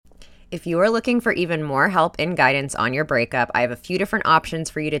If you are looking for even more help and guidance on your breakup, I have a few different options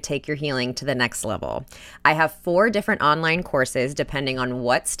for you to take your healing to the next level. I have 4 different online courses depending on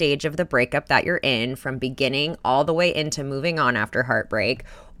what stage of the breakup that you're in, from beginning all the way into moving on after heartbreak.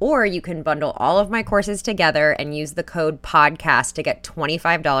 Or you can bundle all of my courses together and use the code PODCAST to get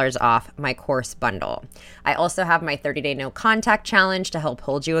 $25 off my course bundle. I also have my 30-day no contact challenge to help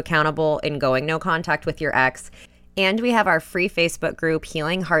hold you accountable in going no contact with your ex. And we have our free Facebook group,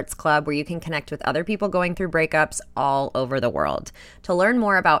 Healing Hearts Club, where you can connect with other people going through breakups all over the world. To learn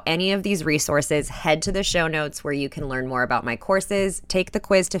more about any of these resources, head to the show notes where you can learn more about my courses, take the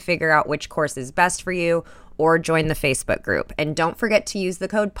quiz to figure out which course is best for you, or join the Facebook group. And don't forget to use the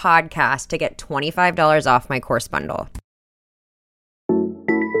code PODCAST to get $25 off my course bundle.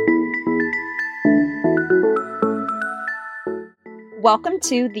 Welcome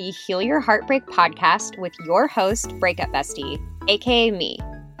to the Heal Your Heartbreak podcast with your host, Breakup Bestie, aka me,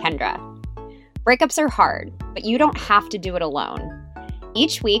 Kendra. Breakups are hard, but you don't have to do it alone.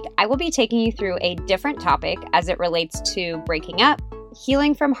 Each week, I will be taking you through a different topic as it relates to breaking up,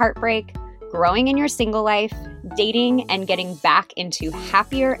 healing from heartbreak, growing in your single life, dating, and getting back into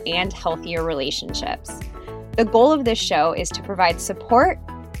happier and healthier relationships. The goal of this show is to provide support,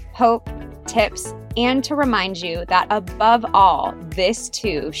 hope, tips, and to remind you that above all, this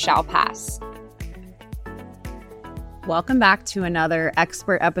too shall pass. Welcome back to another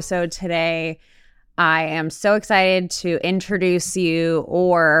expert episode today. I am so excited to introduce you,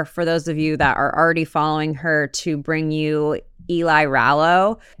 or for those of you that are already following her, to bring you Eli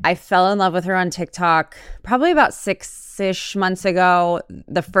Rallo. I fell in love with her on TikTok probably about 6-ish months ago.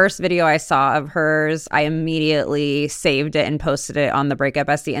 The first video I saw of hers, I immediately saved it and posted it on the Breakup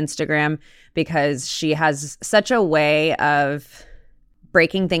Bestie Instagram because she has such a way of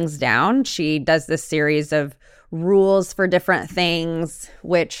breaking things down. She does this series of rules for different things,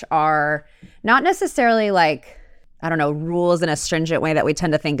 which are not necessarily like, I don't know, rules in a stringent way that we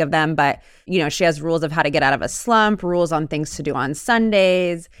tend to think of them. But, you know, she has rules of how to get out of a slump, rules on things to do on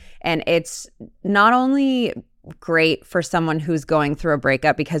Sundays. And it's not only great for someone who's going through a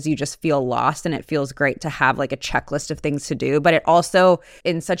breakup because you just feel lost and it feels great to have like a checklist of things to do, but it also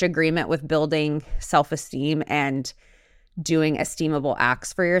in such agreement with building self-esteem and doing esteemable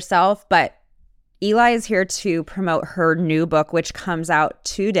acts for yourself. But Eli is here to promote her new book, which comes out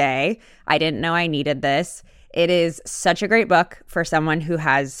today. I didn't know I needed this. It is such a great book for someone who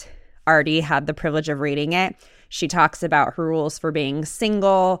has already had the privilege of reading it. She talks about her rules for being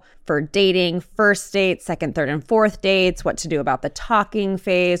single, for dating, first dates, second, third, and fourth dates, what to do about the talking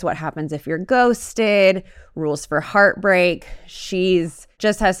phase, what happens if you're ghosted, rules for heartbreak. She's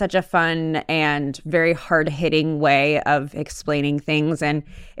just has such a fun and very hard-hitting way of explaining things. And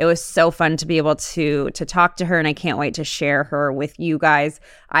it was so fun to be able to talk to her, and I can't wait to share her with you guys.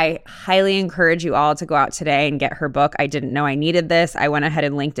 I highly encourage you all to go out today and get her book. I didn't know I needed this. I went ahead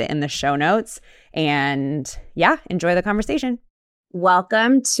and linked it in the show notes. And yeah, enjoy the conversation.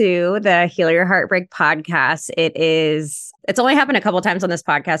 Welcome to the Heal Your Heartbreak podcast. It's only happened a couple of times on this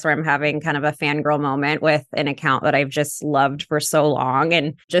podcast where I'm having kind of a fangirl moment with an account that I've just loved for so long,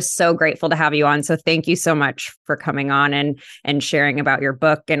 and just so grateful to have you on. So thank you so much for coming on and sharing about your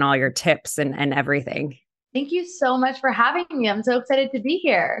book and all your tips and everything. Thank you so much for having me. I'm so excited to be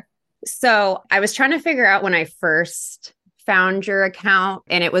here. So I was trying to figure out when I first found your account,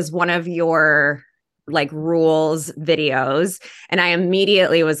 and it was one of your like rules videos. And I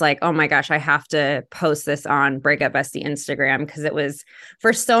immediately was like, oh my gosh, I have to post this on Breakup Bestie Instagram, because it was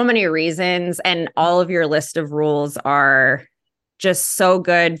for so many reasons. And all of your list of rules are just so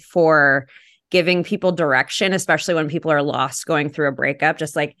good for giving people direction, especially when people are lost going through a breakup.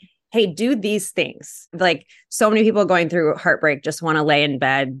 Just like, hey, do these things. Like, so many people going through heartbreak just want to lay in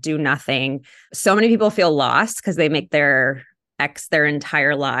bed, do nothing. So many people feel lost because they make their ex their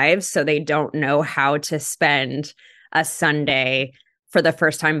entire lives, so they don't know how to spend a Sunday for the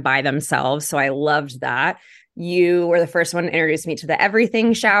first time by themselves. So I loved that. You were the first one to introduce me to the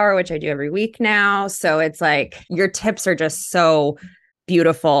everything shower, which I do every week now. So it's like your tips are just so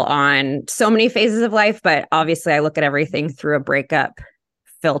beautiful on so many phases of life. But obviously I look at everything through a breakup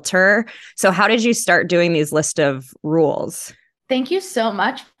filter. So how did you start doing these list of rules? Thank you so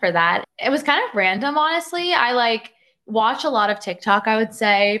much for that. It was kind of random, honestly. I watch a lot of TikTok, I would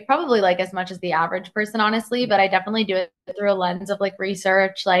say, probably like as much as the average person, honestly, but I definitely do it through a lens of like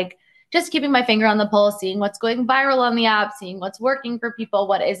research, like just keeping my finger on the pulse, seeing what's going viral on the app, seeing what's working for people,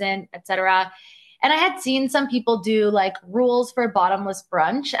 what isn't, etc. And I had seen some people do like rules for bottomless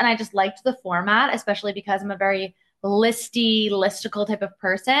brunch, and I just liked the format, especially because I'm a very listy, listicle type of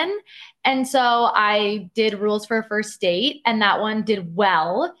person. And so I did rules for a first date, and that one did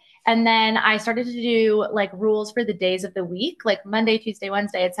well. And then I started to do like rules for the days of the week, like Monday, Tuesday,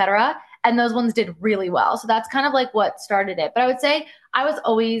 Wednesday, etc. And those ones did really well. So that's kind of like what started it. But I would say I was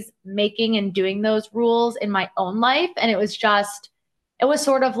always making and doing those rules in my own life. And it was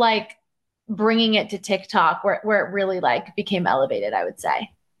sort of like bringing it to TikTok where it really like became elevated, I would say.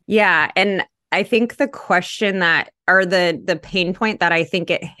 Yeah. And I think the question that, or the pain point that I think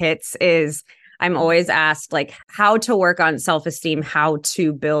it hits is I'm always asked like how to work on self-esteem, how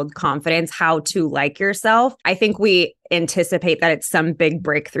to build confidence, how to like yourself. I think we anticipate that it's some big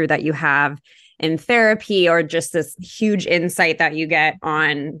breakthrough that you have in therapy or just this huge insight that you get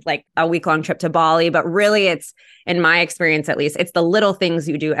on like a week-long trip to Bali. But really it's, in my experience at least, it's the little things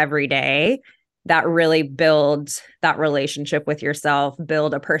you do every day that really build that relationship with yourself,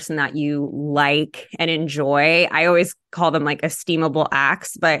 build a person that you like and enjoy. I always call them like esteemable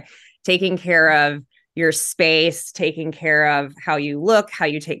acts, but taking care of your space, taking care of how you look, how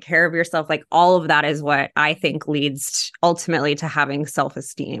you take care of yourself, like all of that is what I think leads ultimately to having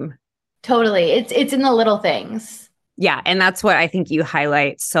self-esteem. Totally. It's in the little things. Yeah. And that's what I think you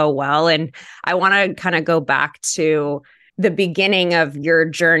highlight so well. And I want to kind of go back to the beginning of your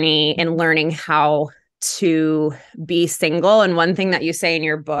journey and learning how to be single. And one thing that you say in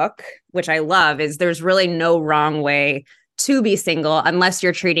your book, which I love, is there's really no wrong way to be single unless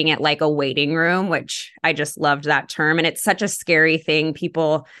you're treating it like a waiting room, which I just loved that term. And it's such a scary thing.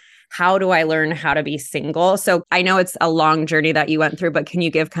 People, how do I learn how to be single? So I know it's a long journey that you went through, but can you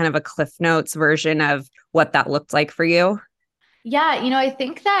give kind of a Cliff Notes version of what that looked like for you? Yeah, I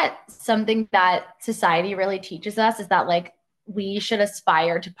think that something that society really teaches us is that like we should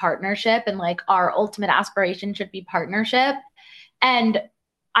aspire to partnership and like our ultimate aspiration should be partnership. And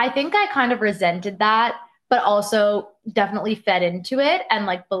I think I kind of resented that, but also definitely fed into it and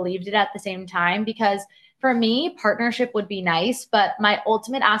like believed it at the same time because for me, partnership would be nice, but my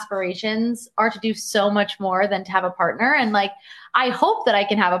ultimate aspirations are to do so much more than to have a partner. And like, I hope that I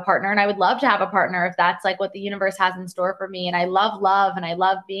can have a partner and I would love to have a partner if that's like what the universe has in store for me. And I love and I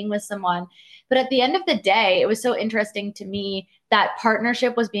love being with someone. But at the end of the day, it was so interesting to me that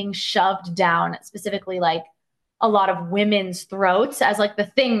partnership was being shoved down, specifically like a lot of women's throats as like the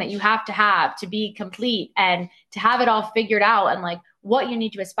thing that you have to be complete and to have it all figured out and like what you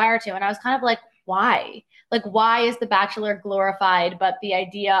need to aspire to. And I was kind of like, why? Like, why is The Bachelor glorified, but the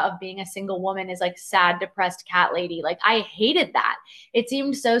idea of being a single woman is like sad, depressed cat lady? Like, I hated that. It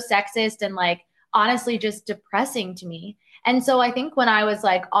seemed so sexist and like honestly just depressing to me. And so I think when I was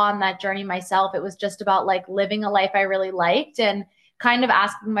like on that journey myself, it was just about like living a life I really liked and kind of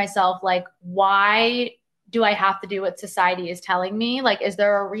asking myself, like, why do I have to do what society is telling me? Like, is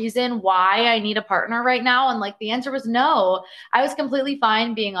there a reason why I need a partner right now? And like, the answer was no. I was completely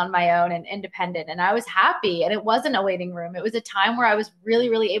fine being on my own and independent, and I was happy. And it wasn't a waiting room. It was a time where I was really,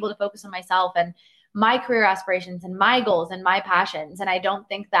 really able to focus on myself and my career aspirations and my goals and my passions. And I don't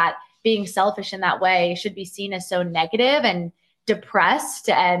think that being selfish in that way should be seen as so negative and depressed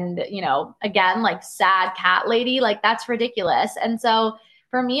and, again, like sad cat lady. Like, that's ridiculous. And so,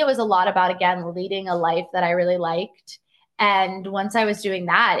 for me, it was a lot about, again, leading a life that I really liked. And once I was doing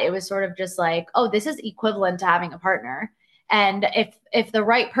that, it was sort of just like, oh, this is equivalent to having a partner. And if the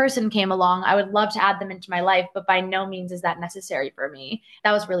right person came along, I would love to add them into my life, but by no means is that necessary for me.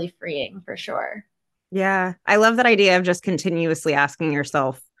 That was really freeing for sure. Yeah. I love that idea of just continuously asking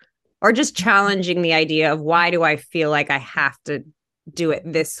yourself or just challenging the idea of why do I feel like I have to do it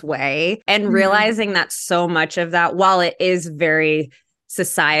this way? And realizing that so much of that, while it is very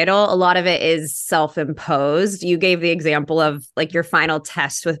societal, a lot of it is self-imposed. You gave the example of like your final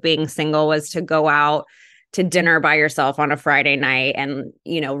test with being single was to go out to dinner by yourself on a Friday night and,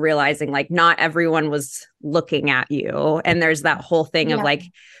 realizing like not everyone was looking at you. And there's that whole thing of like,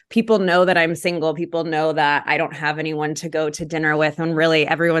 people know that I'm single. People know that I don't have anyone to go to dinner with. And really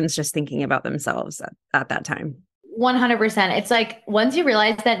everyone's just thinking about themselves at that time. 100%. It's like once you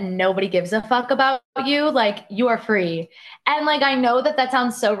realize that nobody gives a fuck about you, like you are free. And like I know that that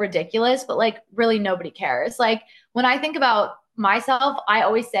sounds so ridiculous, but like really nobody cares. Like when I think about myself, I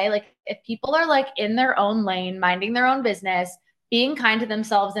always say like if people are like in their own lane, minding their own business, being kind to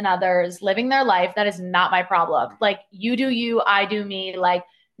themselves and others, living their life, that is not my problem. Like you do you, I do me. Like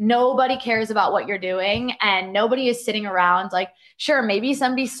nobody cares about what you're doing and nobody is sitting around like sure maybe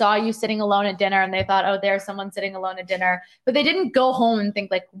somebody saw you sitting alone at dinner and they thought oh there's someone sitting alone at dinner but they didn't go home and think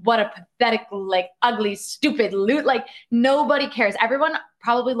like what a pathetic like ugly stupid loot like nobody cares everyone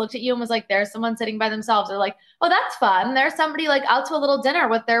probably looked at you and was like, there's someone sitting by themselves. Or like, oh, that's fun. There's somebody like out to a little dinner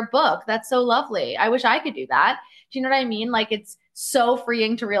with their book. That's so lovely. I wish I could do that. Do you know what I mean? Like it's so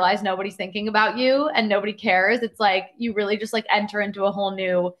freeing to realize nobody's thinking about you and nobody cares. It's like you really just like enter into a whole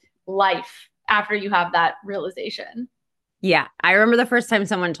new life after you have that realization. Yeah. I remember the first time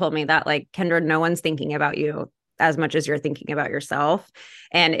someone told me that, like, Kendra, no one's thinking about you as much as you're thinking about yourself.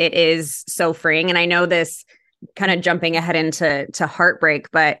 And it is so freeing. And I know this kind of jumping ahead into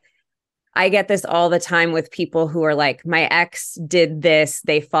heartbreak, but I get this all the time with people who are like, my ex did this,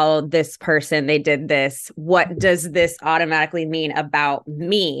 they followed this person, they did this. What does this automatically mean about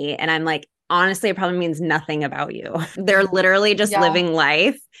me? And I'm like, honestly, it probably means nothing about you. They're literally just living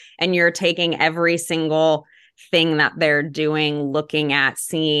life, and you're taking every single thing that they're doing, looking at,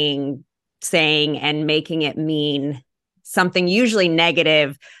 seeing, saying, and making it mean something usually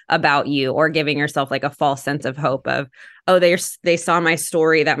negative about you, or giving yourself like a false sense of hope of, oh, they saw my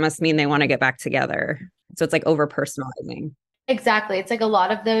story, that must mean they want to get back together. So it's like over personalizing. Exactly. It's like a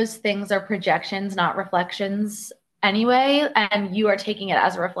lot of those things are projections, not reflections anyway. And you are taking it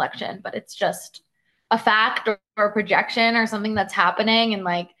as a reflection, but it's just a fact or a projection or something that's happening and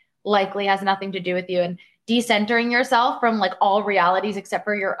like likely has nothing to do with you. And decentering yourself from like all realities except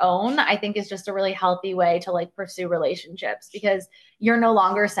for your own, I think is just a really healthy way to like pursue relationships, because you're no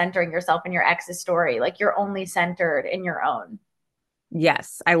longer centering yourself in your ex's story. Like you're only centered in your own.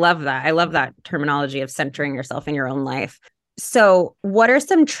 Yes, I love that. I love that terminology of centering yourself in your own life. So, what are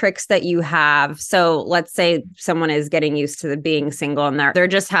some tricks that you have? So, let's say someone is getting used to being single and they're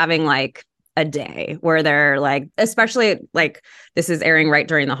just having like a day where they're like, especially like this is airing right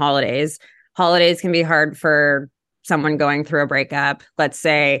during the holidays. Holidays can be hard for someone going through a breakup. Let's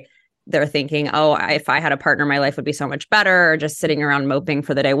say they're thinking, oh, if I had a partner, my life would be so much better, or just sitting around moping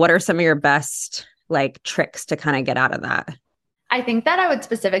for the day. What are some of your best like tricks to kind of get out of that? I think that I would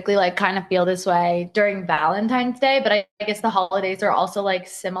specifically like kind of feel this way during Valentine's Day, but I guess the holidays are also like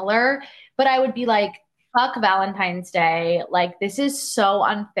similar. But I would be like, fuck Valentine's Day. Like, this is so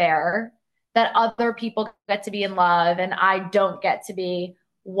unfair that other people get to be in love and I don't get to be.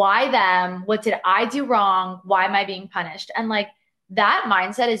 Why them? What did I do wrong? Why am I being punished? And like, that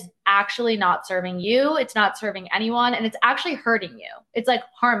mindset is actually not serving you. It's not serving anyone. And it's actually hurting you. It's like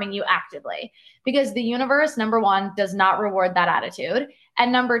harming you actively, because the universe, number one, does not reward that attitude.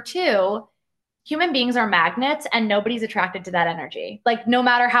 And number two, human beings are magnets and nobody's attracted to that energy. Like, no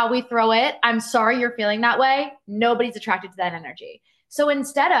matter how we throw it, I'm sorry you're feeling that way. Nobody's attracted to that energy. So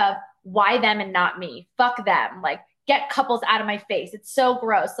instead of why them and not me, fuck them, like, get couples out of my face. It's so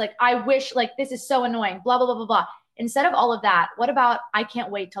gross. Like, I wish, like, this is so annoying, blah, blah, blah, blah, blah. Instead of all of that, what about I can't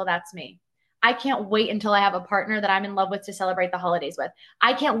wait till that's me? I can't wait until I have a partner that I'm in love with to celebrate the holidays with.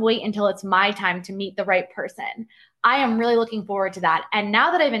 I can't wait until it's my time to meet the right person. I am really looking forward to that. And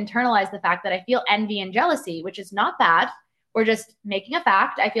now that I've internalized the fact that I feel envy and jealousy, which is not bad, we're just making a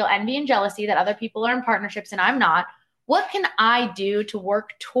fact. I feel envy and jealousy that other people are in partnerships and I'm not. What can I do to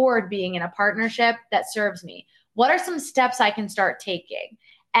work toward being in a partnership that serves me? What are some steps I can start taking?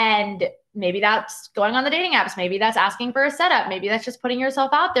 And maybe that's going on the dating apps. Maybe that's asking for a setup. Maybe that's just putting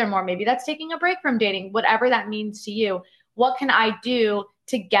yourself out there more. Maybe that's taking a break from dating, whatever that means to you. What can I do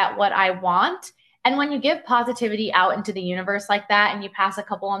to get what I want? And when you give positivity out into the universe like that, and you pass a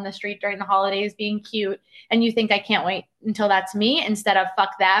couple on the street during the holidays being cute, and you think, I can't wait until that's me, instead of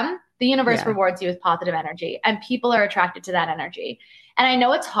fuck them, the universe rewards you with positive energy, and people are attracted to that energy. And I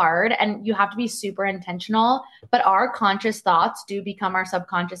know it's hard and you have to be super intentional, but our conscious thoughts do become our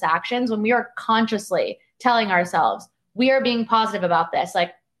subconscious actions when we are consciously telling ourselves, we are being positive about this.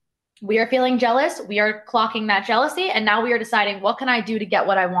 Like, we are feeling jealous, we are clocking that jealousy, and now we are deciding, what can I do to get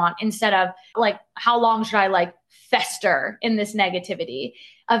what I want, instead of like, how long should I like fester in this negativity?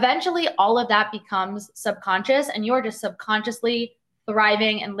 Eventually, all of that becomes subconscious, and you're just subconsciously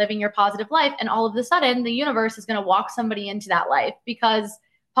thriving and living your positive life. And all of a sudden, the universe is going to walk somebody into that life, because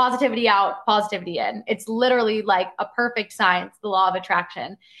positivity out, positivity in. It's literally like a perfect science, the law of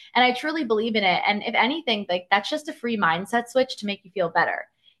attraction. And I truly believe in it. And if anything, like, that's just a free mindset switch to make you feel better.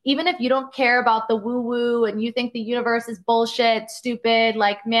 Even if you don't care about the woo woo and you think the universe is bullshit, stupid,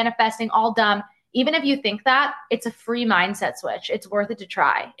 like manifesting, all dumb, even if you think that, it's a free mindset switch. It's worth it to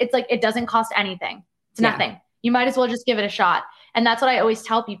try. It's like, it doesn't cost anything. It's nothing. You might as well just give it a shot. And that's what I always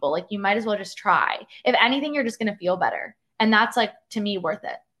tell people. Like, you might as well just try. If anything, you're just going to feel better. And that's, like, to me, worth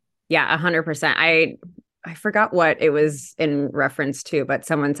it. Yeah, 100%. I forgot what it was in reference to, but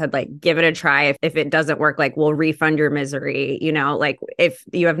someone said, like, give it a try. If it doesn't work, like, we'll refund your misery, you know, like, if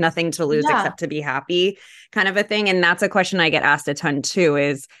you have nothing to lose except to be happy, kind of a thing. And that's a question I get asked a ton too,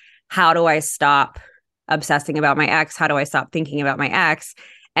 is how do I stop obsessing about my ex? How do I stop thinking about my ex?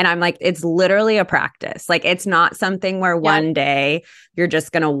 And I'm like, it's literally a practice. Like, it's not something where one day you're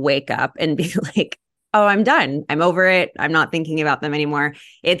just going to wake up and be like, oh, I'm done. I'm over it. I'm not thinking about them anymore.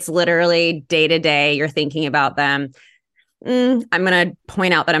 It's literally day to day. You're thinking about them. I'm going to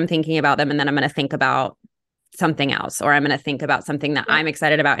point out that I'm thinking about them. And then I'm going to think about something else, or I'm going to think about something that I'm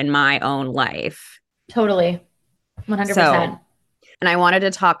excited about in my own life. Totally. 100%. So, and I wanted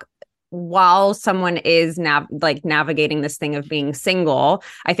to talk while someone is navigating this thing of being single.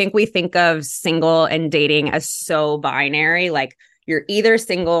 I think we think of single and dating as so binary, like you're either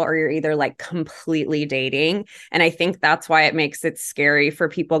single or you're either like completely dating. And I think that's why it makes it scary for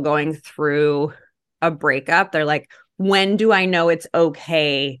people going through a breakup. They're like, when do I know it's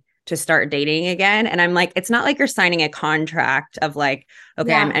okay to start dating again? And I'm like, it's not like you're signing a contract of like,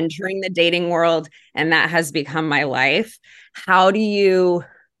 okay, I'm entering the dating world and that has become my life. How do you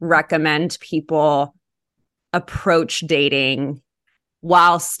recommend people approach dating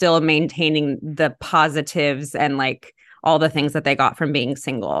while still maintaining the positives and like all the things that they got from being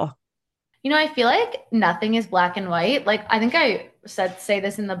single? You know, I feel like nothing is black and white. Like, I think I say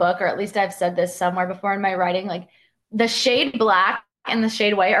this in the book, or at least I've said this somewhere before in my writing. Like, the shade black and the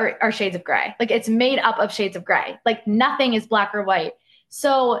shade white are shades of gray. Like, it's made up of shades of gray. Like, nothing is black or white.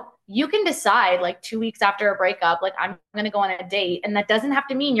 So you can decide like 2 weeks after a breakup, like, I'm going to go on a date. And that doesn't have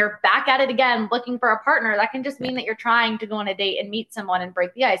to mean you're back at it again looking for a partner. That can just mean that you're trying to go on a date and meet someone and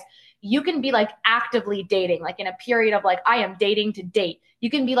break the ice. You can be like actively dating, like in a period of like, I am dating to date. You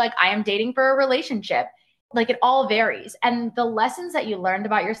can be like, I am dating for a relationship. Like, it all varies. And the lessons that you learned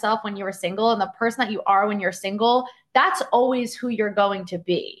about yourself when you were single and the person that you are when you're single, that's always who you're going to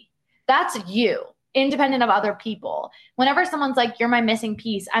be. That's you, independent of other people. Whenever someone's like, you're my missing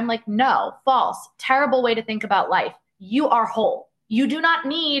piece, I'm like, no, false, terrible way to think about life. You are whole. You do not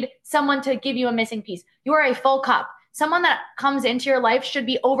need someone to give you a missing piece. You are a full cup. Someone that comes into your life should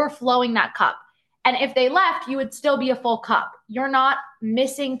be overflowing that cup. And if they left, you would still be a full cup. You're not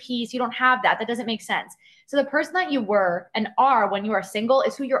missing piece. You don't have that. That doesn't make sense. So the person that you were and are when you are single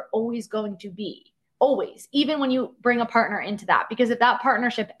is who you're always going to be. Always. Even when you bring a partner into that. Because if that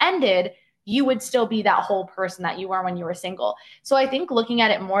partnership ended, you would still be that whole person that you were when you were single. So I think looking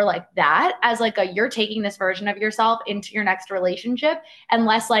at it more like that, as like you're taking this version of yourself into your next relationship, and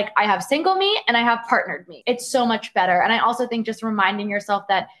less like, I have single me and I have partnered me. It's so much better. And I also think just reminding yourself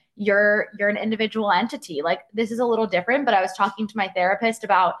that you're an individual entity. Like, this is a little different, but I was talking to my therapist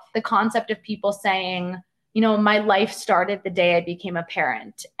about the concept of people saying, you know, my life started the day I became a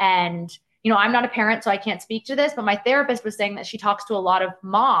parent. And, you know, I'm not a parent, so I can't speak to this, but my therapist was saying that she talks to a lot of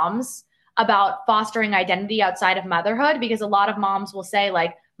moms about fostering identity outside of motherhood, because a lot of moms will say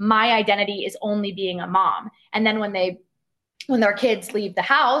like, my identity is only being a mom. And then when their kids leave the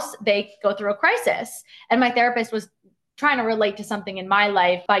house, they go through a crisis. And my therapist was trying to relate to something in my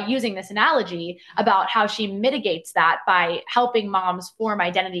life by using this analogy about how she mitigates that by helping moms form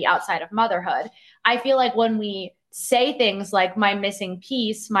identity outside of motherhood. I feel like when we say things like my missing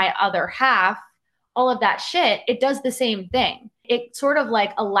piece, my other half, all of that shit, it does the same thing. It sort of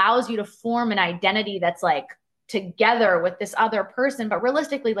like allows you to form an identity that's like together with this other person. But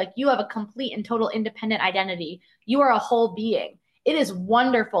realistically, like, you have a complete and total independent identity. You are a whole being. It is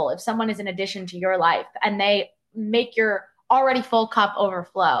wonderful if someone is an addition to your life and they make your already full cup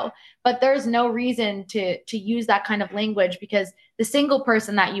overflow. But there's no reason to use that kind of language, because the single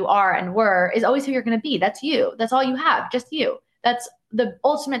person that you are and were is always who you're going to be. That's you. That's all you have, just you. That's the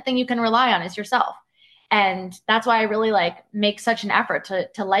ultimate thing you can rely on, is yourself. And that's why I really like make such an effort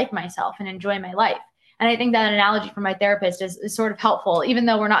to like myself and enjoy my life. And I think that analogy from my therapist is sort of helpful, even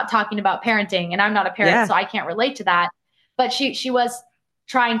though we're not talking about parenting and I'm not a parent, so I can't relate to that. But she was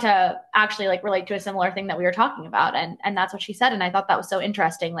trying to actually like relate to a similar thing that we were talking about. And that's what she said. And I thought that was so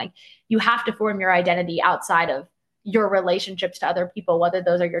interesting. Like, you have to form your identity outside of your relationships to other people, whether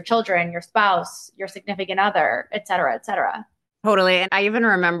those are your children, your spouse, your significant other, et cetera, et cetera. Totally. And I even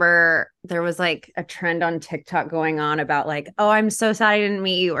remember there was like a trend on TikTok going on about like, oh, I'm so sad I didn't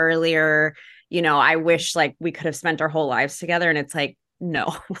meet you earlier. You know, I wish like we could have spent our whole lives together. And it's like,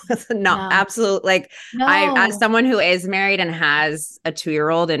 no, not absolute. Like, No. I, as someone who is married and has a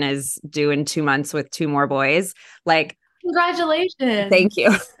 2-year-old and is due in 2 months with 2 more boys, like, congratulations. Thank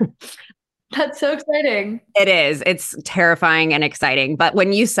you. That's so exciting. It is. It's terrifying and exciting. But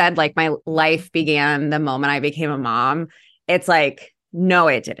when you said like my life began the moment I became a mom, it's like, no,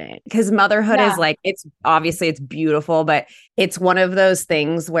 it didn't. Because motherhood is like, it's obviously it's beautiful, but it's one of those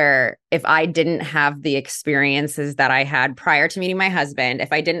things where if I didn't have the experiences that I had prior to meeting my husband,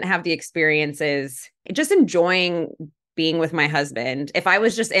 if I didn't have the experiences, just enjoying being with my husband, if I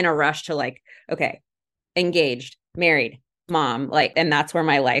was just in a rush to like, okay, engaged, married, mom, like, and that's where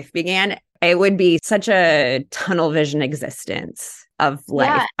my life began. It would be such a tunnel vision existence of life.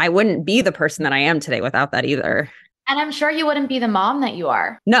 Yeah. I wouldn't be the person that I am today without that either. And I'm sure you wouldn't be the mom that you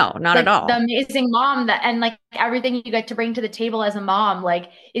are. No, not at Like the all. amazing mom that, and like everything you get to bring to the table as a mom,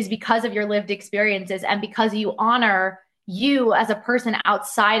 like is because of your lived experiences and because you honor you as a person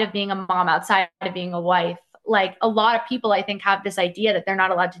outside of being a mom, outside of being a wife. Like a lot of people, I think, have this idea that they're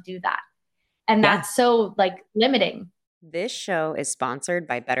not allowed to do that. And Yeah. that's so like limiting. This show is sponsored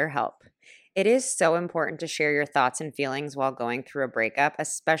by BetterHelp. It is so important to share your thoughts and feelings while going through a breakup,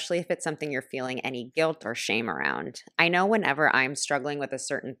 especially if it's something you're feeling any guilt or shame around. I know whenever I'm struggling with a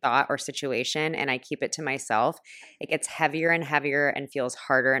certain thought or situation and I keep it to myself, it gets heavier and heavier and feels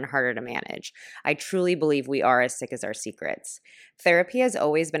harder and harder to manage. I truly believe we are as sick as our secrets. Therapy has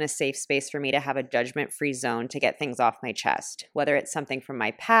always been a safe space for me to have a judgment-free zone to get things off my chest. Whether it's something from my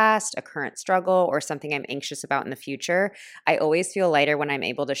past, a current struggle, or something I'm anxious about in the future, I always feel lighter when I'm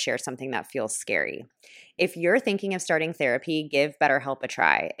able to share something that feels scary. If you're thinking of starting therapy, give BetterHelp a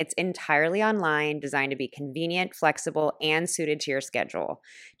try. It's entirely online, designed to be convenient, flexible, and suited to your schedule.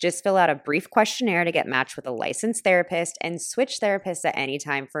 Just fill out a brief questionnaire to get matched with a licensed therapist and switch therapists at any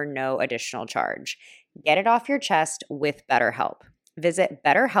time for no additional charge. Get it off your chest with BetterHelp. Visit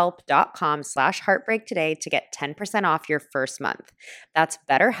betterhelp.com/heartbreak today to get 10% off your first month. That's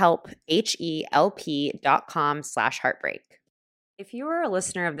BetterHelp, HELP.com/heartbreak. If you are a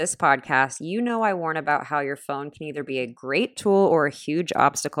listener of this podcast, you know I warn about how your phone can either be a great tool or a huge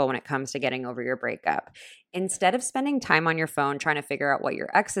obstacle when it comes to getting over your breakup. Instead of spending time on your phone trying to figure out what your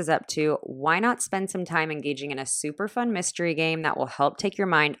ex is up to, why not spend some time engaging in a super fun mystery game that will help take your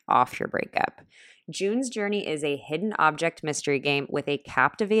mind off your breakup? June's Journey is a hidden object mystery game with a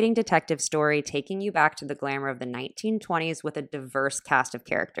captivating detective story taking you back to the glamour of the 1920s with a diverse cast of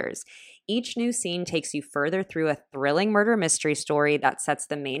characters. Each new scene takes you further through a thrilling murder mystery story that sets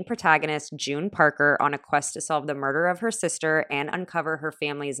the main protagonist, June Parker, on a quest to solve the murder of her sister and uncover her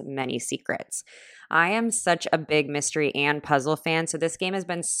family's many secrets. I am such a big mystery and puzzle fan, so this game has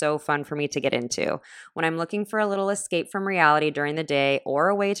been so fun for me to get into. When I'm looking for a little escape from reality during the day or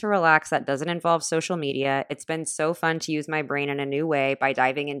a way to relax that doesn't involve social media, it's been so fun to use my brain in a new way by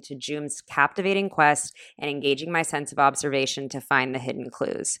diving into June's captivating quest and engaging my sense of observation to find the hidden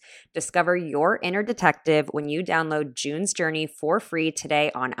clues. Discover your inner detective when you download June's Journey for free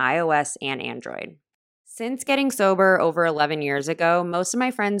today on iOS and Android. Since getting sober over 11 years ago, most of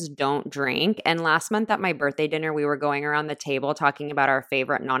my friends don't drink. And last month at my birthday dinner, we were going around the table talking about our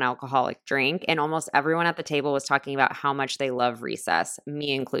favorite non-alcoholic drink. And almost everyone at the table was talking about how much they love Recess,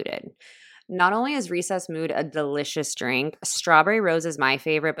 me included. Not only is Recess Mood a delicious drink, strawberry rose is my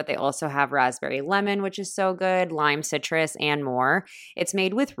favorite, but they also have raspberry lemon, which is so good, lime citrus, and more. It's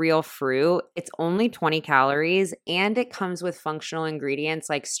made with real fruit. It's only 20 calories, and it comes with functional ingredients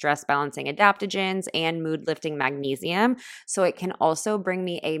like stress-balancing adaptogens and mood-lifting magnesium, so it can also bring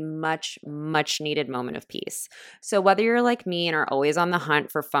me a much, much needed moment of peace. So whether you're like me and are always on the hunt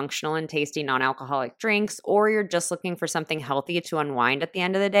for functional and tasty non-alcoholic drinks, or you're just looking for something healthy to unwind at the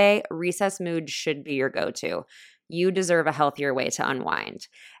end of the day, Recess Mood should be your go-to. You deserve a healthier way to unwind.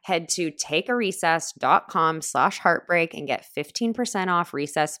 Head to takearecess.com/heartbreak and get 15% off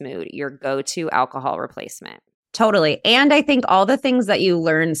Recess Mood, your go-to alcohol replacement. Totally. And I think all the things that you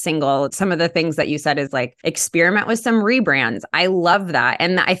learn single, some of the things that you said is like experiment with some rebrands. I love that.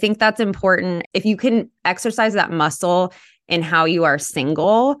 And I think that's important. If you can exercise that muscle in how you are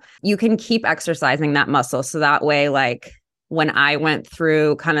single, you can keep exercising that muscle. So that way, like, when I went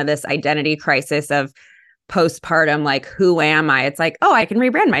through kind of this identity crisis of postpartum, like, who am I? It's like, oh, I can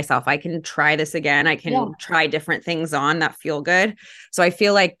rebrand myself. I can try this again. I can try different things on that feel good. So I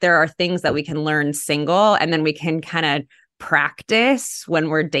feel like there are things that we can learn single, and then we can kind of practice when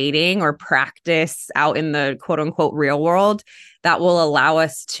we're dating or practice out in the quote unquote real world that will allow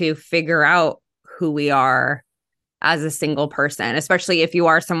us to figure out who we are as a single person, especially if you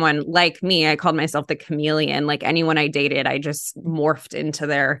are someone like me. I called myself the chameleon. Like anyone I dated, I just morphed into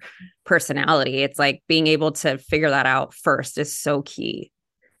their personality. It's like being able to figure that out first is so key.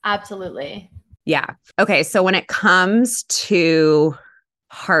 Absolutely. Yeah. Okay. So when it comes to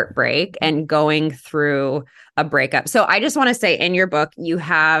heartbreak and going through a breakup, so I just want to say in your book, you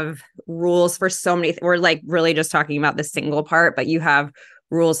have rules for so many. We're like really just talking about the single part, but you have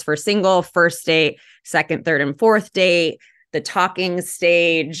rules for single, first date, second, third, and fourth date, the talking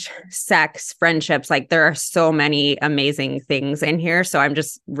stage, sex, friendships. Like there are so many amazing things in here. So I'm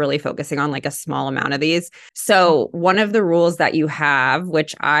just really focusing on like a small amount of these. So one of the rules that you have,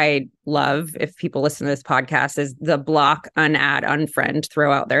 which I love if people listen to this podcast, is the block, unadd, unfriend,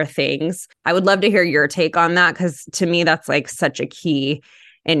 throw out their things. I would love to hear your take on that, because to me, that's like such a key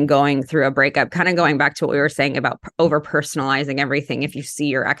in going through a breakup, kind of going back to what we were saying about over personalizing everything if you see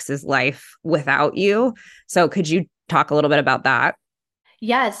your ex's life without you. So could you talk a little bit about that?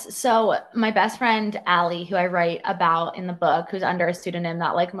 Yes. So my best friend, Allie, who I write about in the book, who's under a pseudonym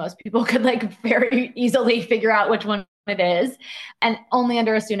that like most people could like very easily figure out which one it is, and only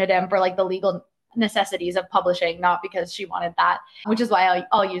under a pseudonym for like the legal necessities of publishing, not because she wanted that, which is why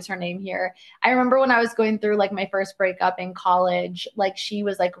I'll use her name here. I remember when I was going through like my first breakup in college, like she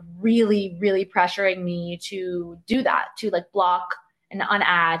was like really, really pressuring me to do that, to like block and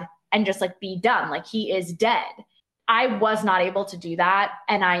unadd and just like be done. Like he is dead. I was not able to do that.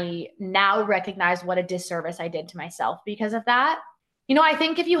 And I now recognize what a disservice I did to myself because of that. You know, I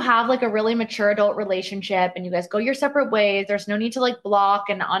think if you have like a really mature adult relationship and you guys go your separate ways, there's no need to like block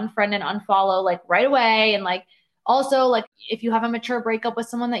and unfriend and unfollow like right away. And like also, like if you have a mature breakup with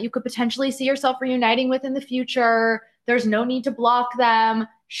someone that you could potentially see yourself reuniting with in the future, there's no need to block them.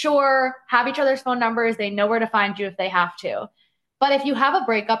 Sure, have each other's phone numbers. They know where to find you if they have to. But if you have a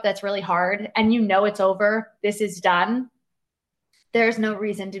breakup that's really hard and you know it's over, this is done, there's no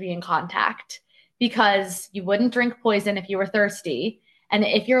reason to be in contact because you wouldn't drink poison if you were thirsty. And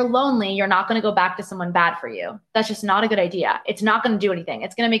if you're lonely, you're not going to go back to someone bad for you. That's just not a good idea. It's not going to do anything.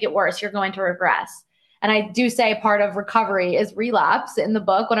 It's going to make it worse. You're going to regress. And I do say part of recovery is relapse in the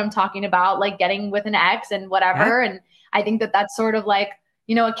book when I'm talking about like getting with an ex and whatever. Yeah. And I think that that's sort of like,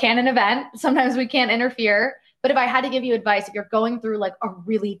 you know, a canon event. Sometimes we can't interfere. But if I had to give you advice, if you're going through like a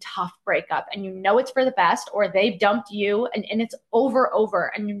really tough breakup and you know it's for the best, or they've dumped you and it's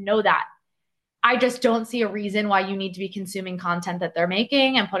over, and you know that, I just don't see a reason why you need to be consuming content that they're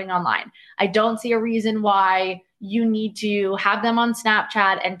making and putting online. I don't see a reason why you need to have them on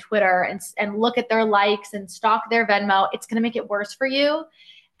Snapchat and Twitter and look at their likes and stalk their Venmo. It's going to make it worse for you.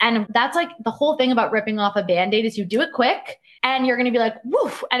 And that's like the whole thing about ripping off a Band-Aid is you do it quick and you're going to be like,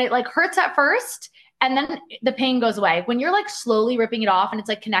 woof, and it like hurts at first. And then the pain goes away. When you're like slowly ripping it off and it's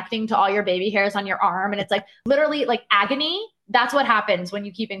like connecting to all your baby hairs on your arm and it's like literally like agony, that's what happens when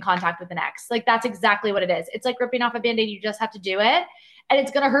you keep in contact with an ex. Like that's exactly what it is. It's like ripping off a Band-Aid. You just have to do it. And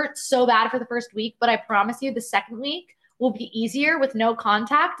it's going to hurt so bad for the first week. But I promise you the second week will be easier with no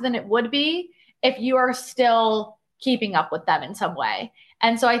contact than it would be if you are still keeping up with them in some way.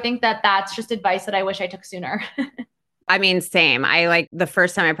 And so I think that that's just advice that I wish I took sooner. I mean, same. I like the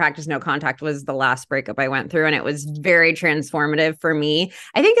first time I practiced no contact was the last breakup I went through, and it was very transformative for me.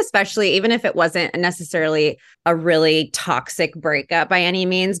 I think especially even if it wasn't necessarily a really toxic breakup by any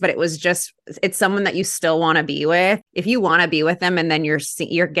means, but it was just, it's someone that you still want to be with. If you want to be with them and then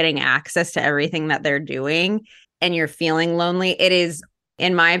you're getting access to everything that they're doing and you're feeling lonely, it is,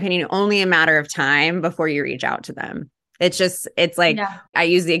 in my opinion, only a matter of time before you reach out to them. It's like, yeah. I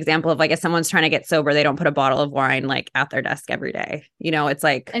use the example of like, if someone's trying to get sober, they don't put a bottle of wine like at their desk every day. You know, it's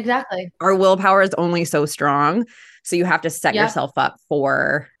like, exactly. Our willpower is only so strong. So you have to set yourself up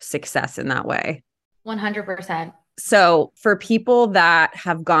for success in that way. 100%. So for people that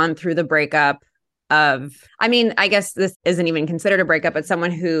have gone through the breakup of, I mean, I guess this isn't even considered a breakup, but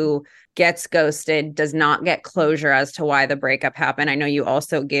someone who gets ghosted, does not get closure as to why the breakup happened. I know you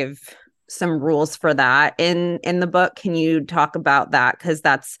also give some rules for that in the book. Can you talk about that? Because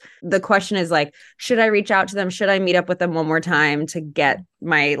that's the question is like, should I reach out to them? Should I meet up with them one more time to get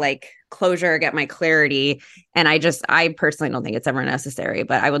my like closure, get my clarity? And I personally don't think it's ever necessary,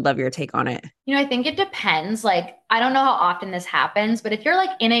 but I would love your take on it. You know, I think it depends. Like, I don't know how often this happens, but if you're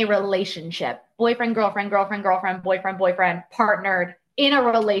like in a relationship, boyfriend, girlfriend, boyfriend, partnered in a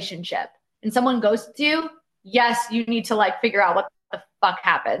relationship, and someone ghosts you, yes, you need to like figure out what the fuck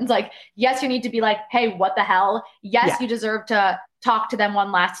happens. Like, yes, you need to be like, hey, what the hell? Yes, you deserve to talk to them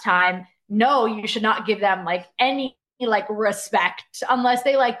one last time. No, you should not give them like any like respect unless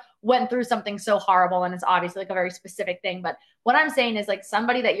they like went through something so horrible and it's obviously like a very specific thing. But what I'm saying is like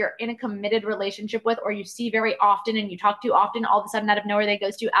somebody that you're in a committed relationship with or you see very often and you talk to often, all of a sudden out of nowhere they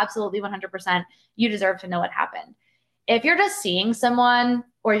ghost you, absolutely 100%, you deserve to know what happened. If you're just seeing someone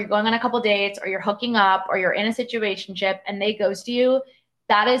or you're going on a couple dates or you're hooking up or you're in a situationship and they ghost you,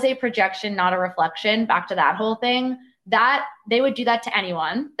 that is a projection, not a reflection. Back to that whole thing, that they would do that to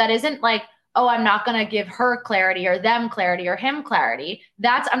anyone. That isn't like, oh, I'm not going to give her clarity or them clarity or him clarity.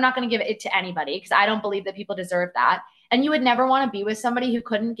 I'm not going to give it to anybody because I don't believe that people deserve that. And you would never want to be with somebody who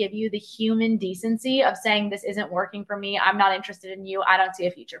couldn't give you the human decency of saying, this isn't working for me. I'm not interested in you. I don't see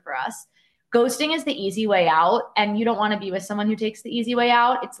a future for us. Ghosting is the easy way out. And you don't want to be with someone who takes the easy way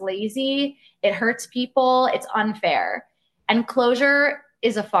out. It's lazy. It hurts people. It's unfair. And closure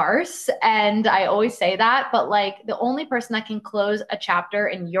is a farce. And I always say that. But like the only person that can close a chapter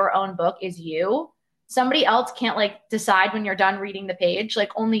in your own book is you. Somebody else can't like decide when you're done reading the page.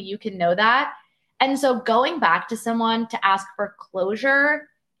 Like only you can know that. And so going back to someone to ask for closure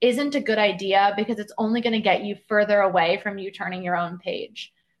isn't a good idea because it's only going to get you further away from you turning your own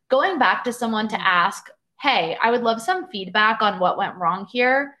page. Going back to someone to ask, hey, I would love some feedback on what went wrong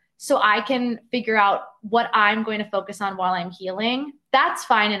here so I can figure out what I'm going to focus on while I'm healing. That's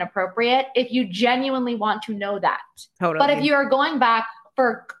fine and appropriate if you genuinely want to know that. Totally. But if you are going back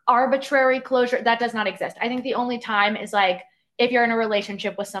for arbitrary closure, that does not exist. I think the only time is like if you're in a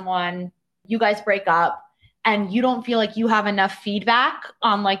relationship with someone, you guys break up and you don't feel like you have enough feedback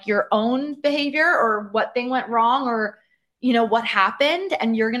on like your own behavior or what thing went wrong or you know what happened,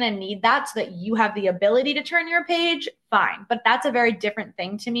 and you're going to need that so that you have the ability to turn your page, fine. But that's a very different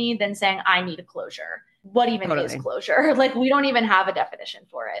thing to me than saying I need a closure. What even is closure? Like we don't even have a definition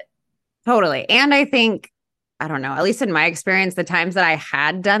for it. Totally. And I think, I don't know, at least in my experience, the times that I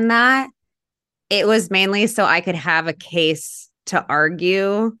had done that, it was mainly so I could have a case to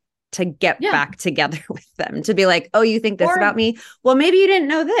argue to get back together with them, to be like, oh, you think this about me? Well, maybe you didn't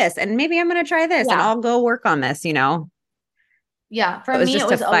know this, and maybe I'm going to try this and I'll go work on this, you know? Yeah. For me, it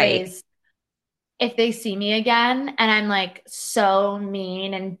was always if they see me again and I'm like so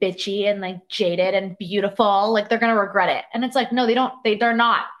mean and bitchy and like jaded and beautiful, like they're going to regret it. And it's like, no, they're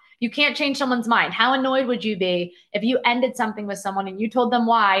not. You can't change someone's mind. How annoyed would you be if you ended something with someone and you told them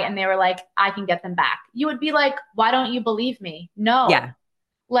why and they were like, I can get them back? You would be like, why don't you believe me? No. Yeah.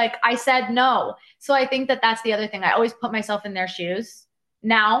 Like I said, no. So I think that that's the other thing. I always put myself in their shoes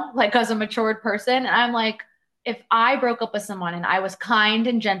now, like as a matured person. And I'm like, if I broke up with someone and I was kind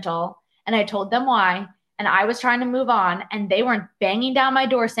and gentle and I told them why, and I was trying to move on and they weren't banging down my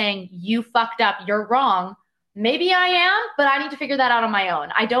door saying, you fucked up, you're wrong. Maybe I am, but I need to figure that out on my own.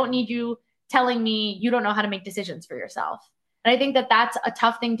 I don't need you telling me you don't know how to make decisions for yourself. And I think that that's a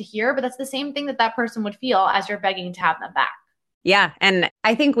tough thing to hear, but that's the same thing that that person would feel as you're begging to have them back. Yeah. And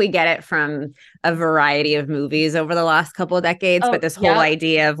I think we get it from a variety of movies over the last couple of decades. But this whole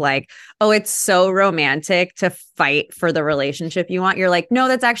idea of like, oh, it's so romantic to fight for the relationship you want. You're like, no,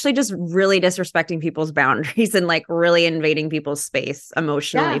 that's actually just really disrespecting people's boundaries and like really invading people's space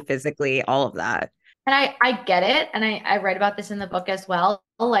emotionally, physically, all of that. And I get it. And I write about this in the book as well.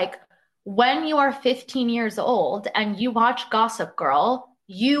 Like when you are 15 years old and you watch Gossip Girl,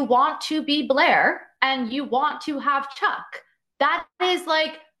 you want to be Blair and you want to have Chuck. That is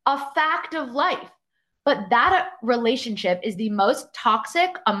like a fact of life. But that relationship is the most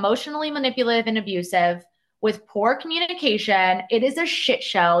toxic, emotionally manipulative, and abusive with poor communication. It is a shit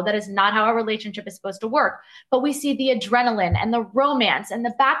show. That is not how a relationship is supposed to work. But we see the adrenaline and the romance and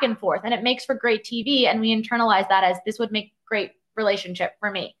the back and forth, and it makes for great TV. And we internalize that as this would make great relationship for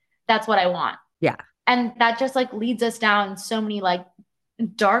me. That's what I want. Yeah. And that just like leads us down so many like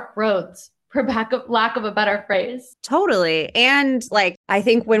dark roads. For lack of a better phrase. Totally. And like, I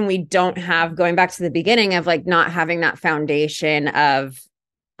think when we don't have, going back to the beginning of like not having that foundation of,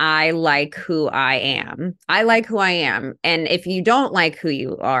 I like who I am. I like who I am. And if you don't like who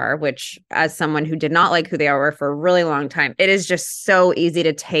you are, which as someone who did not like who they were for a really long time, it is just so easy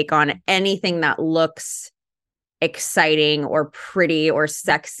to take on anything that looks exciting or pretty or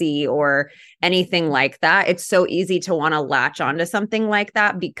sexy or anything like that. It's so easy to want to latch onto something like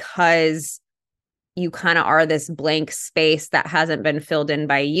that because you kind of are this blank space that hasn't been filled in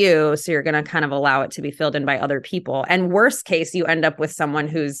by you. So you're going to kind of allow it to be filled in by other people. And worst case, you end up with someone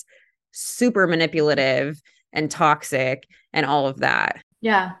who's super manipulative and toxic and all of that.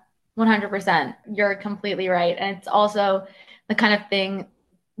 Yeah, 100%. You're completely right. And it's also the kind of thing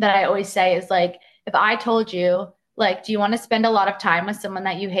that I always say is like, if I told you, like, do you want to spend a lot of time with someone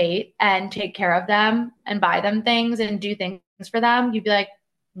that you hate and take care of them and buy them things and do things for them? You'd be like,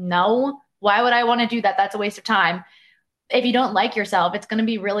 no. Why would I want to do that? That's a waste of time. If you don't like yourself, it's going to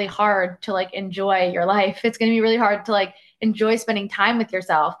be really hard to like enjoy your life. It's going to be really hard to like enjoy spending time with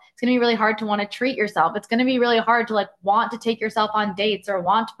yourself. It's going to be really hard to want to treat yourself. It's going to be really hard to like want to take yourself on dates or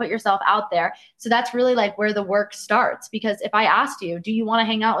want to put yourself out there. So that's really like where the work starts. Because if I asked you, do you want to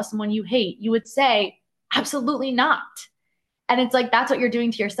hang out with someone you hate? You would say, absolutely not. And it's like, that's what you're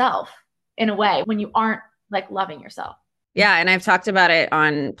doing to yourself in a way when you aren't like loving yourself. Yeah. And I've talked about it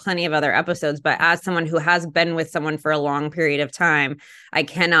on plenty of other episodes, but as someone who has been with someone for a long period of time, I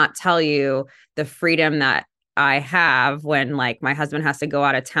cannot tell you the freedom that I have when like my husband has to go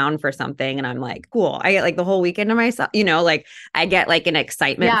out of town for something and I'm like, cool, I get like the whole weekend to myself, like I get like an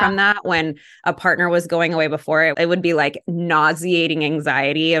excitement from that. When a partner was going away before, it would be like nauseating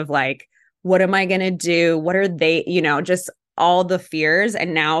anxiety of like, what am I going to do? What are they, just all the fears.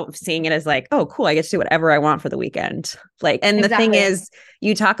 And now seeing it as like, oh, cool, I get to do whatever I want for the weekend. Like, and the thing is,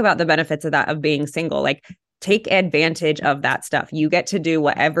 you talk about the benefits of that, of being single, like take advantage of that stuff. You get to do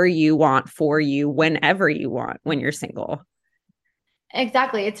whatever you want for you whenever you want when you're single.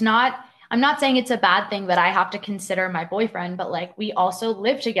 Exactly. I'm not saying it's a bad thing that I have to consider my boyfriend, but like we also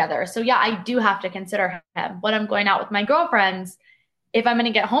live together. So yeah, I do have to consider him. When I'm going out with my girlfriends, if I'm going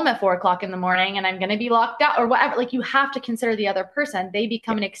to get home at 4 o'clock in the morning and I'm going to be locked out or whatever, like you have to consider the other person. They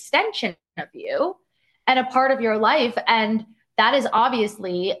become an extension of you and a part of your life. And that is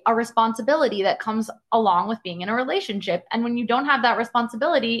obviously a responsibility that comes along with being in a relationship. And when you don't have that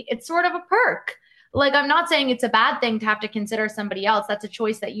responsibility, it's sort of a perk. Like, I'm not saying it's a bad thing to have to consider somebody else. That's a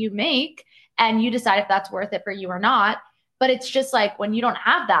choice that you make and you decide if that's worth it for you or not. But it's just like when you don't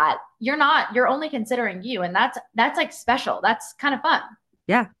have that, you're only considering you. And that's like special. That's kind of fun.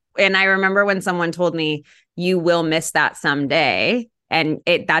 Yeah. And I remember when someone told me you will miss that someday. And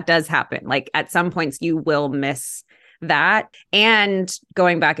that does happen. Like at some points you will miss that. And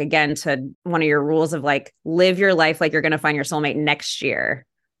going back again to one of your rules of like, live your life like you're going to find your soulmate next year,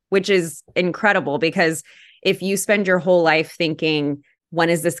 which is incredible because if you spend your whole life thinking, when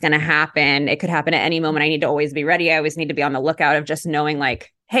is this going to happen? It could happen at any moment. I need to always be ready. I always need to be on the lookout of just knowing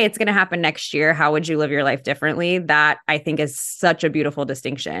like, hey, it's going to happen next year. How would you live your life differently? That I think is such a beautiful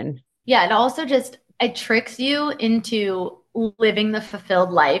distinction. Yeah. It also it tricks you into living the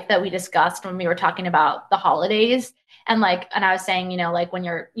fulfilled life that we discussed when we were talking about the holidays. And I was saying, like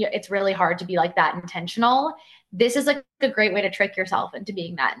when it's really hard to be like that intentional. This is like a great way to trick yourself into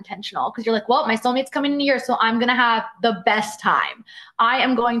being that intentional because you're like, well, my soulmate's coming in a year, so I'm going to have the best time. I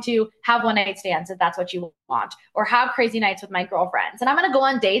am going to have one night stands if that's what you want, or have crazy nights with my girlfriends. And I'm going to go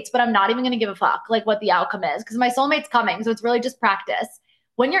on dates, but I'm not even going to give a fuck like what the outcome is because my soulmate's coming. So it's really just practice.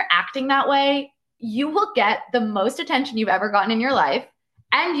 When you're acting that way, you will get the most attention you've ever gotten in your life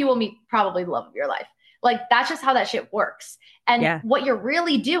and you will meet probably the love of your life. Like that's just how that shit works. And what you're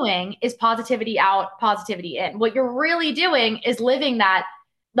really doing is positivity out, positivity in. What you're really doing is living that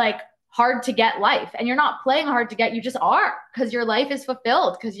like hard to get life. And you're not playing hard to get, you just are because your life is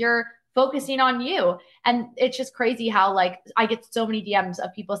fulfilled because you're focusing on you. And it's just crazy how like I get so many DMs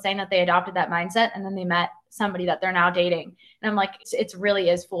of people saying that they adopted that mindset and then they met somebody that they're now dating. And I'm like, it really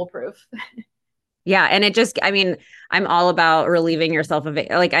is foolproof. Yeah. And I'm all about relieving yourself of it.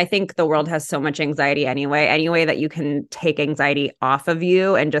 Like, I think the world has so much anxiety anyway. Any way that you can take anxiety off of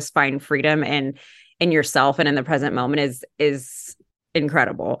you and just find freedom in yourself and in the present moment is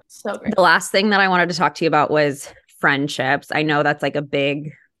incredible. So great. The last thing that I wanted to talk to you about was friendships. I know that's like a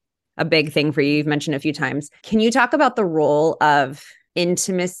big thing for you. You've mentioned a few times. Can you talk about the role of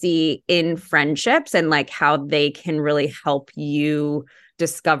intimacy in friendships and like how they can really help you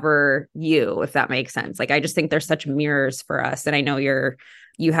discover you, if that makes sense? Like, I just think they're such mirrors for us. And I know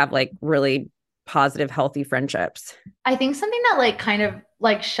you have like really positive, healthy friendships. I think something that like kind of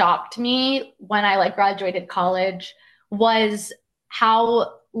like shocked me when I like graduated college was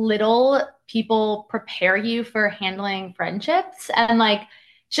how little people prepare you for handling friendships. And like,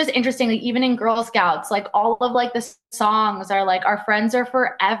 it's just interesting, like even in Girl Scouts, like all of like the songs are like, our friends are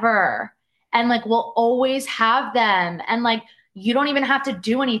forever. And like, we'll always have them. And like, you don't even have to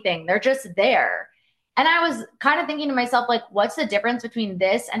do anything. They're just there. And I was kind of thinking to myself, like, what's the difference between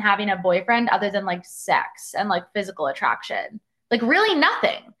this and having a boyfriend other than like sex and like physical attraction? Like really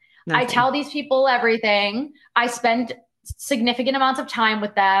nothing. I tell these people everything. I spend significant amounts of time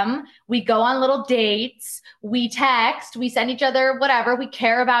with them. We go on little dates. We text. We send each other whatever. We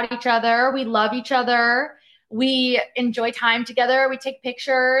care about each other. We love each other. We enjoy time together. We take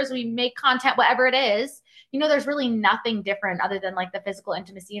pictures. We make content, whatever it is. There's really nothing different other than like the physical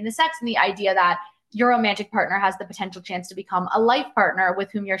intimacy and the sex and the idea that your romantic partner has the potential chance to become a life partner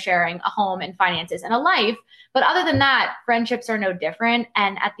with whom you're sharing a home and finances and a life. But other than that, friendships are no different.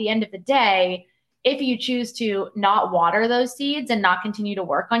 And at the end of the day, if you choose to not water those seeds and not continue to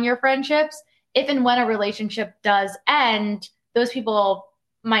work on your friendships, if and when a relationship does end, those people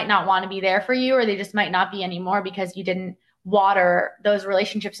might not want to be there for you, or they just might not be anymore because you didn't water those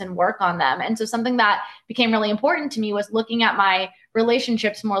relationships and work on them. And so something that became really important to me was looking at my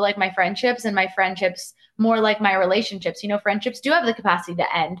relationships more like my friendships and my friendships more like my relationships. Friendships do have the capacity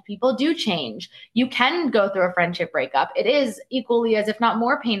to end. People do change. You can go through a friendship breakup. It is equally as if not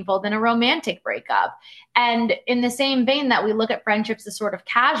more painful than a romantic breakup. And in the same vein that we look at friendships as sort of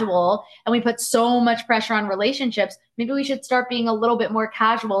casual and we put so much pressure on relationships, maybe we should start being a little bit more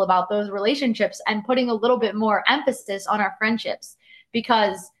casual about those relationships and putting a little bit more emphasis on our friendships,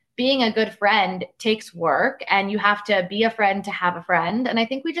 because being a good friend takes work and you have to be a friend to have a friend. And I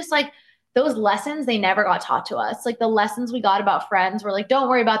think we just like those lessons, they never got taught to us. Like the lessons we got about friends were like, don't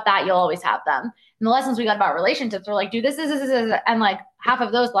worry about that. You'll always have them. And the lessons we got about relationships were like, do this. And like half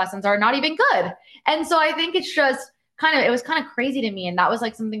of those lessons are not even good. And so I think it's just it was kind of crazy to me. And that was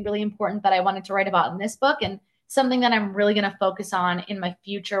like something really important that I wanted to write about in this book, and something that I'm really going to focus on in my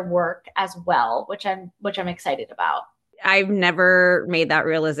future work as well, which I'm excited about. I've never made that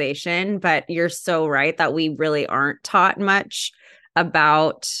realization, but you're so right that we really aren't taught much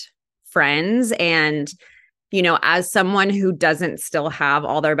about friends. And, as someone who doesn't still have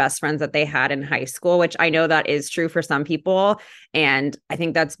all their best friends that they had in high school, which I know that is true for some people, and I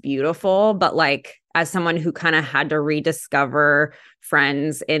think that's beautiful, but like as someone who kind of had to rediscover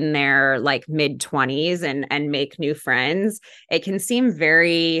friends in their like mid-20s and make new friends, it can seem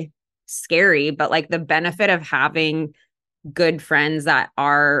very scary, but like the benefit of having good friends that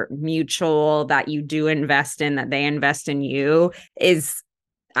are mutual, that you do invest in, that they invest in you, is,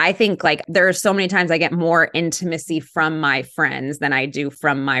 I think, like there are so many times I get more intimacy from my friends than I do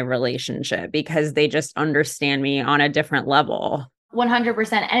from my relationship, because they just understand me on a different level.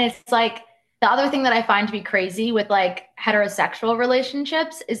 100%. And it's like the other thing that I find to be crazy with like heterosexual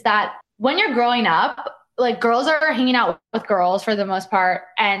relationships is that when you're growing up, like girls are hanging out with girls for the most part,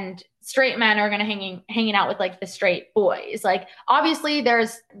 and straight men are going to hanging out with like the straight boys. Like obviously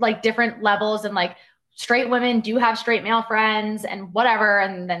there's like different levels, and like straight women do have straight male friends and whatever,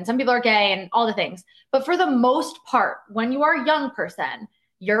 and then some people are gay and all the things. But for the most part, when you are a young person,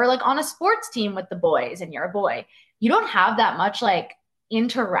 you're like on a sports team with the boys and you're a boy, you don't have that much like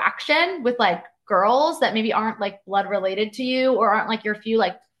interaction with like girls that maybe aren't like blood related to you or aren't like your few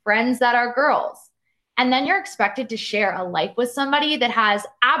like friends that are girls. And then you're expected to share a life with somebody that has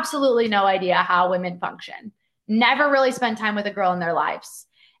absolutely no idea how women function, never really spent time with a girl in their lives.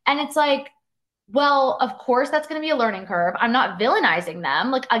 And it's like, well, of course, that's going to be a learning curve. I'm not villainizing them.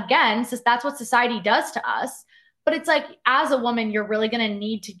 Like, again, that's what society does to us. But it's like, as a woman, you're really going to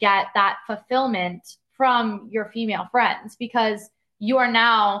need to get that fulfillment from your female friends, because you are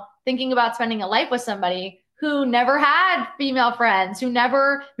now thinking about spending a life with somebody who never had female friends, who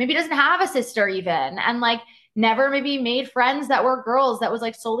never maybe doesn't have a sister even, and like never maybe made friends that were girls that was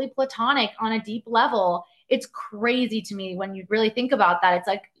like solely platonic on a deep level. It's crazy to me when you really think about that. It's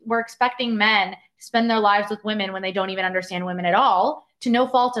like we're expecting men to spend their lives with women when they don't even understand women at all, to no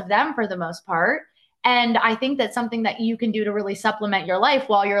fault of them for the most part. And I think that's something that you can do to really supplement your life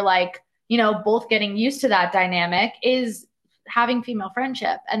while you're like, both getting used to that dynamic, is having female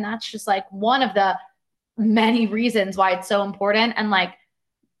friendship. And that's just like one of the many reasons why it's so important. And like,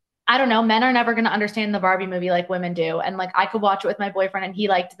 I don't know, men are never going to understand the Barbie movie like women do. And like, I could watch it with my boyfriend and he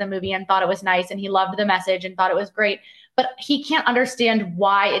liked the movie and thought it was nice and he loved the message and thought it was great, but he can't understand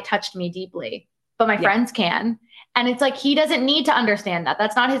why it touched me deeply, but my friends can. And it's like, he doesn't need to understand that.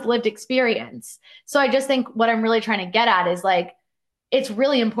 That's not his lived experience. So I just think what I'm really trying to get at is like, it's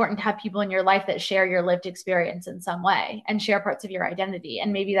really important to have people in your life that share your lived experience in some way and share parts of your identity.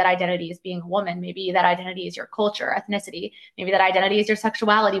 And maybe that identity is being a woman. Maybe that identity is your culture, ethnicity. Maybe that identity is your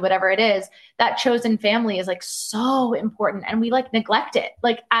sexuality, whatever it is. That chosen family is like so important. And we like neglect it,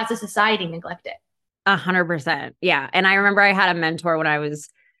 like as a society, neglect it. 100%. Yeah. And I remember I had a mentor when I was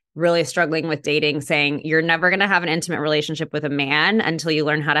really struggling with dating saying, you're never going to have an intimate relationship with a man until you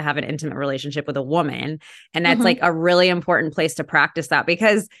learn how to have an intimate relationship with a woman. And that's like a really important place to practice that,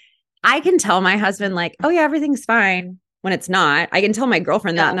 because I can tell my husband like, oh yeah, everything's fine, when it's not. I can tell my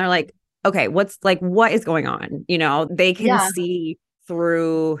girlfriend that and they're like, okay, what is going on? They can see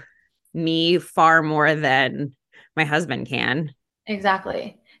through me far more than my husband can.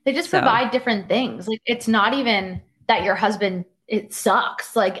 Exactly. They just provide different things. Like it's not even that your husband, it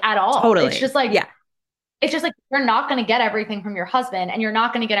sucks like at all. Totally. It's just like, it's just like, you're not going to get everything from your husband and you're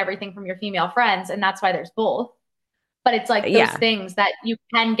not going to get everything from your female friends. And that's why there's both. But it's like those things that you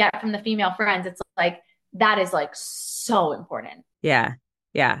can get from the female friends. It's like, that is like so important. Yeah.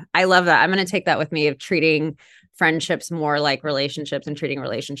 Yeah. I love that. I'm going to take that with me, of treating friendships more like relationships and treating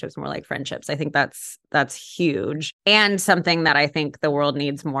relationships more like friendships. I think that's huge. And something that I think the world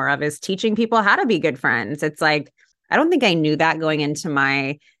needs more of is teaching people how to be good friends. It's like, I don't think I knew that going into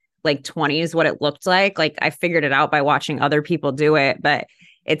my like 20s what it looked like. Like I figured it out by watching other people do it, but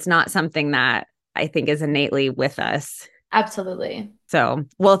it's not something that I think is innately with us. Absolutely. So,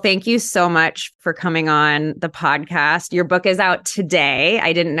 well, thank you so much for coming on the podcast. Your book is out today.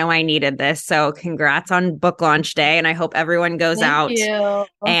 I didn't know I needed this. So, congrats on book launch day. And I hope everyone goes Thank out you.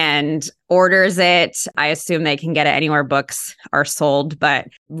 and orders it. I assume they can get it anywhere books are sold, but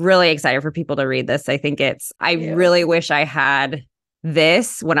really excited for people to read this. I really wish I had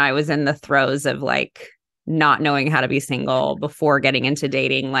this when I was in the throes of like not knowing how to be single before getting into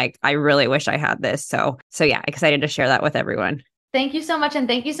dating. Like, I really wish I had this. So yeah, excited to share that with everyone. Thank you so much. And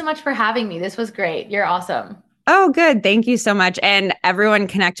thank you so much for having me. This was great. You're awesome. Oh, good. Thank you so much. And everyone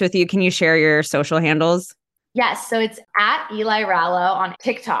connect with you. Can you share your social handles? Yes. So it's at Eli Rallo on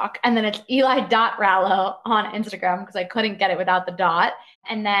TikTok. And then it's Eli.Rallo on Instagram because I couldn't get it without the dot.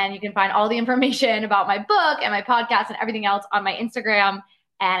 And then you can find all the information about my book and my podcast and everything else on my Instagram.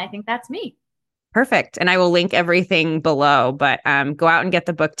 And I think that's me. Perfect. And I will link everything below, but go out and get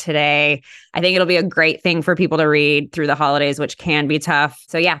the book today. I think it'll be a great thing for people to read through the holidays, which can be tough.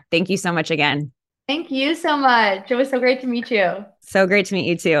 So yeah, thank you so much again. Thank you so much. It was so great to meet you. So great to meet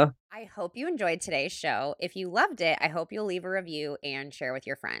you too. I hope you enjoyed today's show. If you loved it, I hope you'll leave a review and share with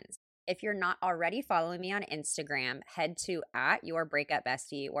your friends. If you're not already following me on Instagram, head to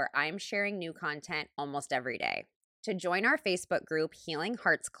 @YourBreakupBestie, where I'm sharing new content almost every day. To join our Facebook group, Healing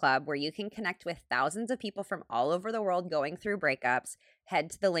Hearts Club, where you can connect with thousands of people from all over the world going through breakups, head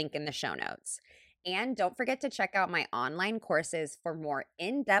to the link in the show notes. And don't forget to check out my online courses for more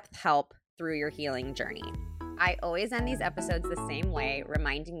in-depth help through your healing journey. I always end these episodes the same way,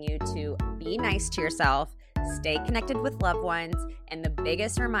 reminding you to be nice to yourself, stay connected with loved ones, and the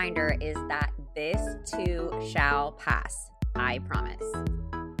biggest reminder is that this too shall pass. I promise.